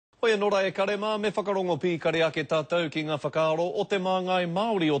Hoi anora e karema me whakarongo pi kare ake tātou ki ngā whakaaro o te māngai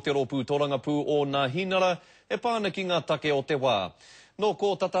Māori o te ropu torangapū o ngā hinara e pāna ki ngā take o te wā. No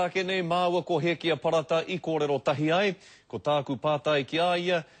ko tatake nei māua ko Hekia Parata i kōrero tahi ai, ko tāku pātai ki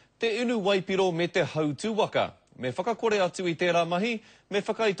aia, te inu waipiro me te hautu waka. Me whakakore atu i tērā mahi, me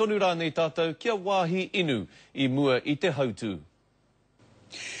whakaitonu rānei tātou kia wāhi inu i mua i te hautu.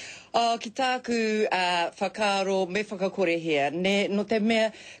 Ki tāku whakaaro me whakakore hea. No te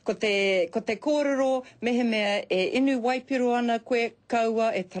mea, ko te kōrero, mehe mea e inu waipiro ana koe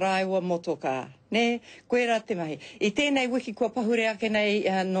kaua e taraiwa motoka. Koe rā te mahi. I tēnei wiki kua pahure ake nei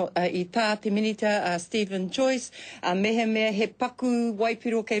i tā te minita Stephen Joyce, mehe mea he paku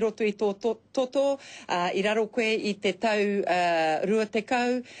waipiro kei roto i tō toto, i raro koe i te tau rua te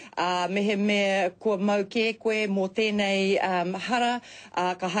kau, mehe mea kua mau ke koe mō tēnei hara,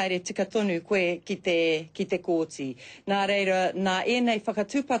 ka haere tika tonu koe ki te kōti. Nā reira, nā ēnei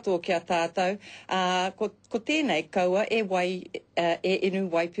whakatūpato ki a tātou, ko tēnei kaua e inu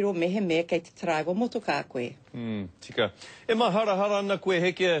waipiro mehe mea kei te taraiwa motoka koe. Tika. E mahara ana koe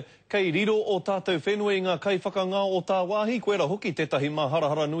Hekia, kei riro o tātou whenua i ngā kaiwhakangā o tā wāhi, koe ra hoki tētahi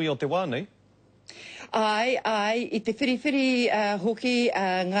mahara nui o te wā nei? Ai, i te whiriwhiri hoki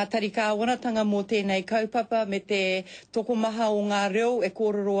ngā tarika wanatanga mō tēnei kaupapa me te tokomaha o ngā reo e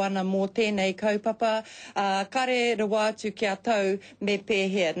kōrero ana mō tēnei kaupapa. Kare rawa atu ki a tau me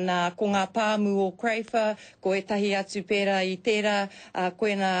pēhea nā ko ngā pāmu o Crayfa, ko e tahi atu pēra i tērā,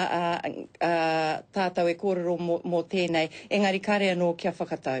 koe nā tātou e kōrero mō tēnei. Engari kare anō kia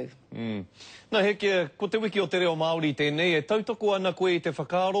whakatau. Nā Hekia, ko te wiki o te reo Māori tēnei, e tautoko ana koe i te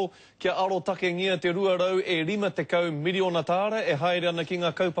whakaaro, kia aro take ngia te ruarau e 50 miliona tāra, e haere ana ki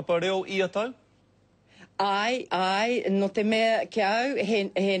ngā kaupapa reo i a tau? Ai, no te mea ki au,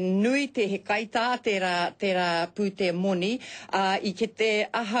 he nui te he kaita tērā pūte moni, i ke te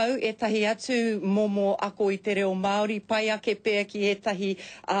ahau e tahi atu momo ako i te reo Māori, pai ake pēr ki e tahi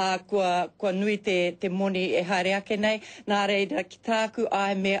kua nui te moni e haere ake nei, nā reira ki tāku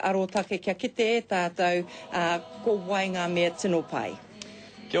ai mea aro take kia kite e tātou, ko wainga mea tino pai.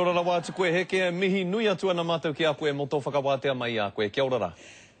 Kia ora rawa atu koe Hekia, mihi nui atu ana mātou ki a koe mo tō whakawātea mai a koe, kia ora rā.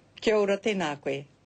 Kia ora tēnā koe.